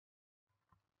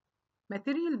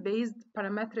Material-based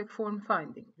parametric form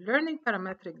finding, learning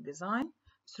parametric design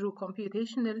through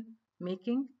computational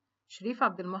making. Sherif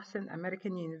Abdelmohsen,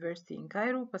 American University in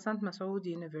Cairo, Passaint Massoud,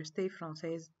 Université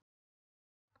Française.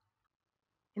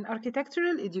 In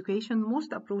architectural education,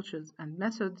 most approaches and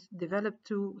methods developed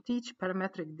to teach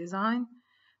parametric design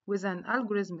with an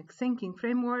algorithmic thinking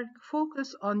framework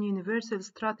focus on universal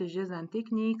strategies and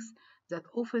techniques that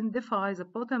often defy the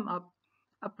bottom-up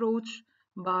approach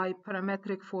by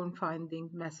parametric form-finding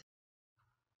methods.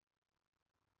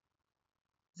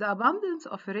 The abundance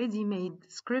of ready-made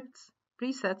scripts,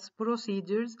 presets,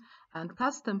 procedures, and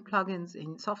custom plugins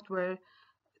in software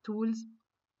tools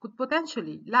could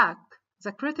potentially lack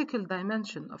the critical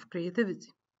dimension of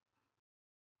creativity.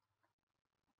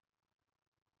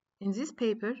 In this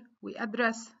paper, we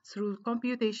address through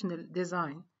computational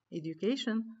design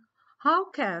education how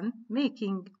can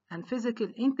making and physical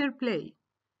interplay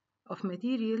of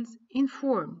materials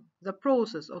inform the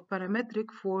process of parametric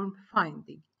form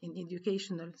finding in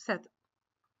educational setup.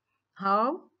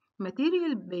 How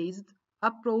material-based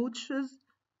approaches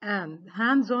and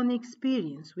hands-on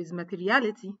experience with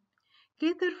materiality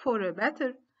cater for a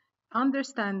better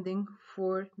understanding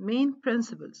for main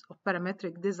principles of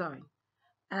parametric design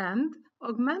and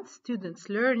augment students'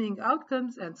 learning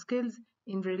outcomes and skills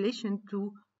in relation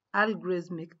to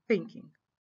algorithmic thinking.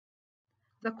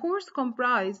 The course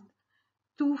comprised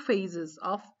two phases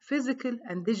of physical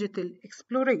and digital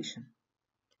exploration.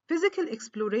 Physical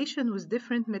exploration with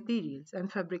different materials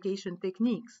and fabrication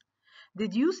techniques,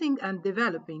 deducing and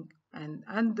developing an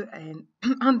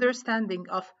understanding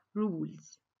of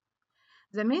rules.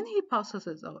 The main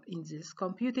hypothesis in this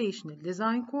computational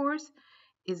design course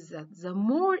is that the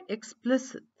more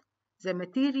explicit the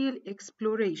material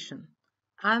exploration,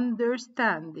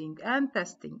 understanding, and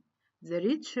testing, the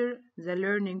richer the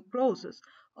learning process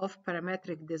of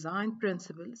parametric design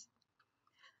principles,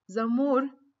 the more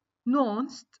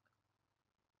nuanced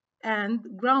and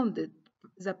grounded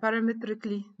the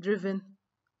parametrically driven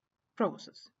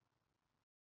process.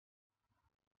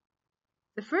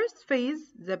 The first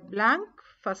phase, the blank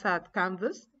facade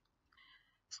canvas,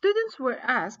 students were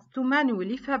asked to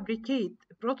manually fabricate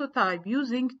a prototype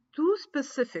using two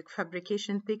specific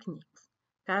fabrication techniques,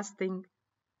 casting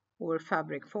or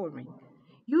fabric forming,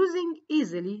 using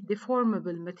easily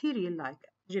deformable material like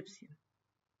gypsum.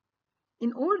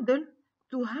 In order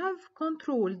to have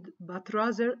controlled but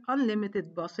rather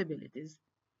unlimited possibilities,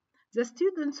 the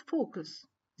students focus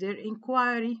their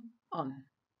inquiry on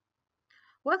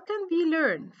what can be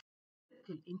learned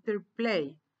from the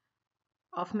interplay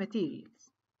of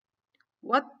materials,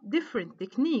 what different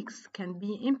techniques can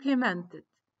be implemented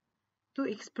to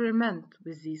experiment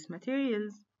with these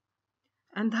materials,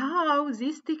 and how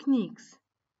these techniques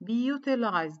be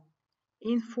utilized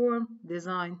in form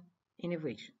design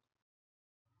innovation.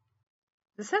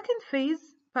 The second phase,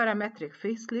 parametric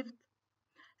facelift,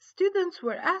 students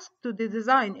were asked to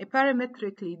design a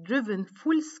parametrically driven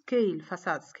full-scale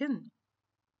facade skin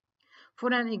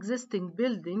for an existing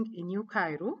building in New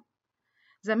Cairo.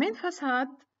 The main facade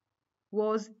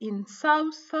was in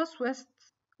south-southwest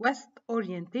west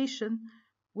orientation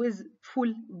with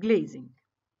full glazing.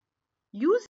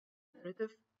 Using a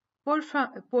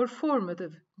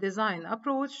performative design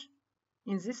approach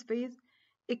in this phase,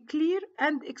 a clear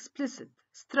and explicit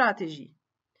strategy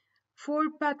for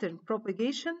pattern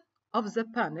propagation of the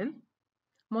panel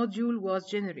module was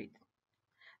generated.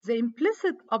 The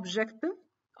implicit objective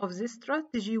of this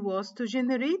strategy was to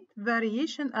generate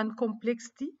variation and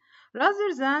complexity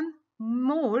rather than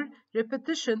more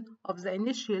repetition of the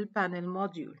initial panel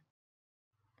module.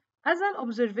 As an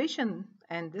observation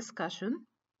and discussion,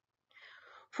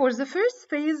 for the first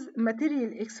phase,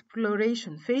 material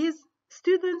exploration phase,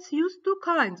 students used two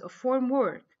kinds of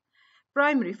formwork,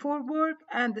 primary formwork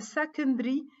and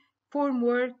secondary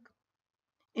formwork.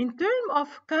 In terms of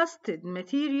casted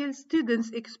material,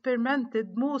 students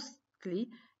experimented mostly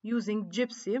using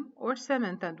gypsum or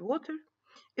cement and water.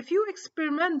 A few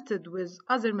experimented with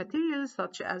other materials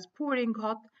such as pouring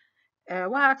hot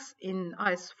wax in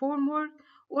ice formwork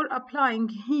or applying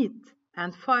heat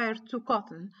and fire to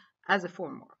cotton as a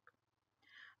formwork.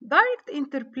 Direct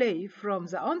interplay from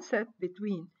the onset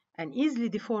between an easily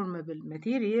deformable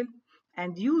material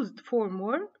and used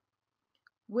formwork,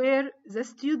 where the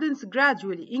students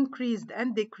gradually increased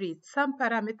and decreased some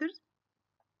parameters,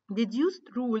 deduced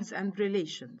rules and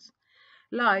relations,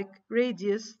 like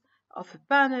radius of a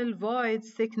panel,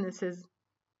 voids, thicknesses,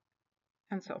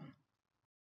 and so on.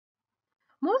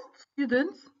 Most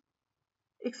students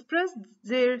expressed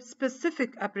their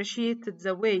specific appreciated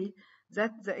the way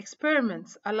that the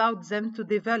experiments allowed them to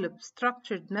develop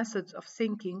structured methods of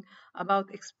thinking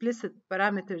about explicit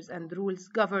parameters and rules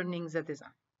governing the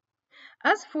design.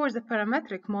 As for the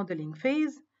parametric modeling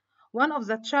phase, one of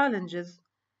the challenges,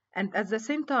 and at the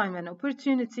same time an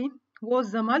opportunity,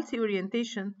 was the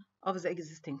multi-orientation of the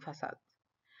existing facade.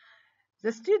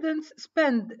 The students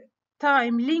spend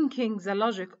time linking the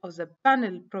logic of the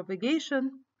panel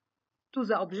propagation to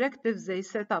the objectives they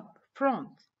set up front.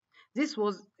 This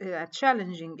was a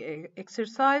challenging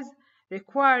exercise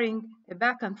requiring a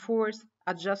back and forth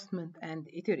adjustment and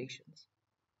iterations.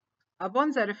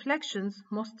 Upon the reflections,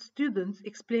 most students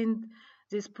explained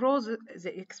this process.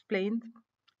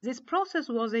 This process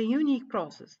was a unique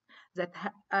process that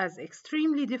was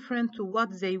extremely different to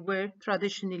what they were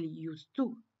traditionally used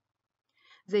to.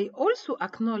 They also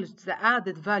acknowledged the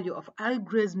added value of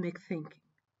algorithmic thinking.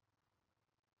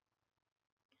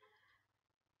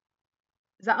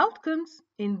 The outcomes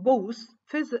in both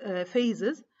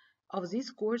phases of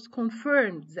this course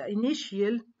confirmed the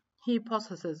initial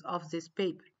hypothesis of this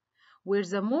paper, where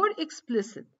the more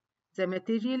explicit the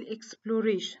material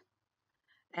exploration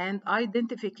and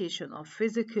identification of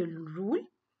physical rule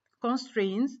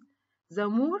constraints, the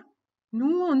more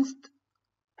nuanced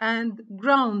and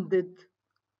grounded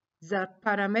the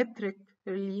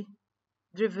parametrically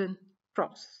driven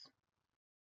process.